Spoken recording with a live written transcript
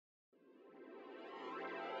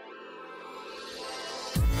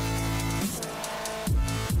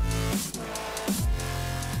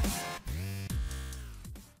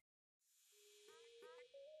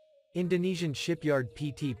Indonesian shipyard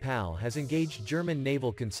PT PAL has engaged German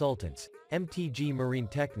naval consultants, MTG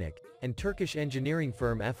Marinetechnik, and Turkish engineering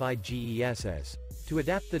firm FIGES, to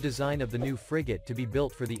adapt the design of the new frigate to be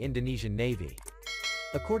built for the Indonesian Navy.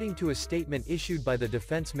 According to a statement issued by the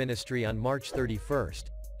Defense Ministry on March 31,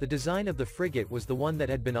 the design of the frigate was the one that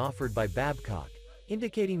had been offered by Babcock,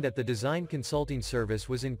 indicating that the design consulting service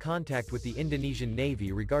was in contact with the Indonesian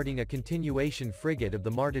Navy regarding a continuation frigate of the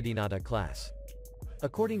Martadinata class.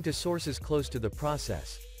 According to sources close to the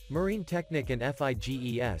process, Marinetechnik and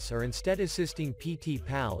FIGES are instead assisting PT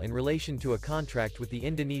PAL in relation to a contract with the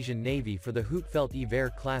Indonesian Navy for the Huitfeldt Iver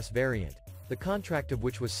Class variant, the contract of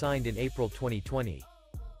which was signed in April 2020.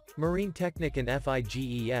 Marinetechnik and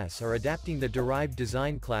FIGES are adapting the derived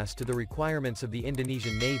design class to the requirements of the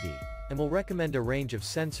Indonesian Navy, and will recommend a range of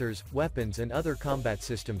sensors, weapons and other combat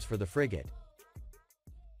systems for the frigate.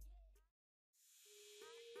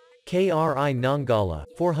 KRI Nanggala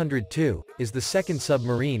 402 is the second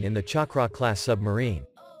submarine in the Chakra-class submarine.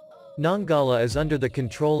 Nanggala is under the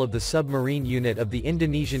control of the submarine unit of the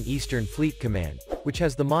Indonesian Eastern Fleet Command, which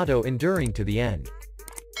has the motto "Enduring to the End."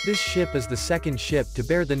 This ship is the second ship to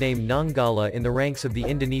bear the name Nanggala in the ranks of the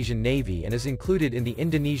Indonesian Navy and is included in the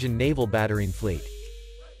Indonesian Naval Battering Fleet.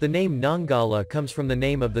 The name Nanggala comes from the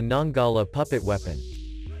name of the Nanggala puppet weapon.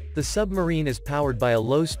 The submarine is powered by a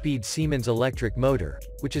low-speed Siemens electric motor,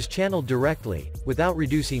 which is channeled directly, without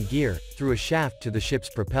reducing gear, through a shaft to the ship's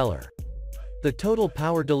propeller. The total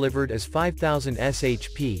power delivered is 5,000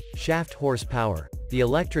 shp, shaft horsepower. The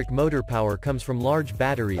electric motor power comes from large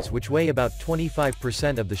batteries which weigh about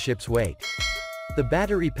 25% of the ship's weight. The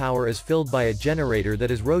battery power is filled by a generator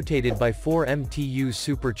that is rotated by 4 MTU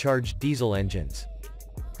supercharged diesel engines.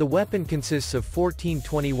 The weapon consists of 14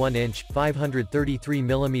 21-inch,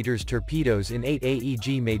 533mm torpedoes in 8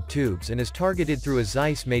 AEG-made tubes and is targeted through a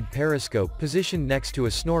Zeiss-made periscope positioned next to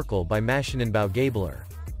a snorkel by Maschinenbau Gabler.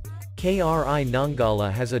 KRI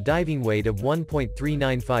Nanggala has a diving weight of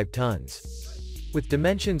 1.395 tons. With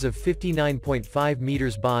dimensions of 59.5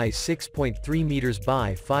 meters by 6.3 meters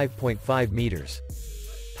by 5.5 meters.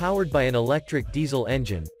 Powered by an electric diesel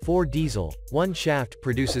engine, 4 diesel, 1 shaft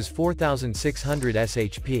produces 4,600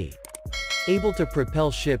 shp. Able to propel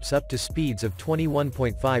ships up to speeds of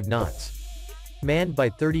 21.5 knots. Manned by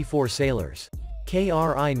 34 sailors.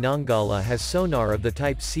 KRI Nanggala has sonar of the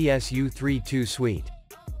type CSU-32 suite.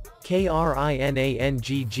 KRI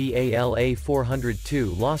Nanggala 402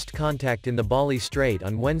 lost contact in the Bali Strait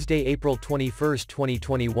on Wednesday, April 21,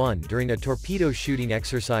 2021 during a torpedo shooting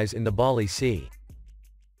exercise in the Bali Sea.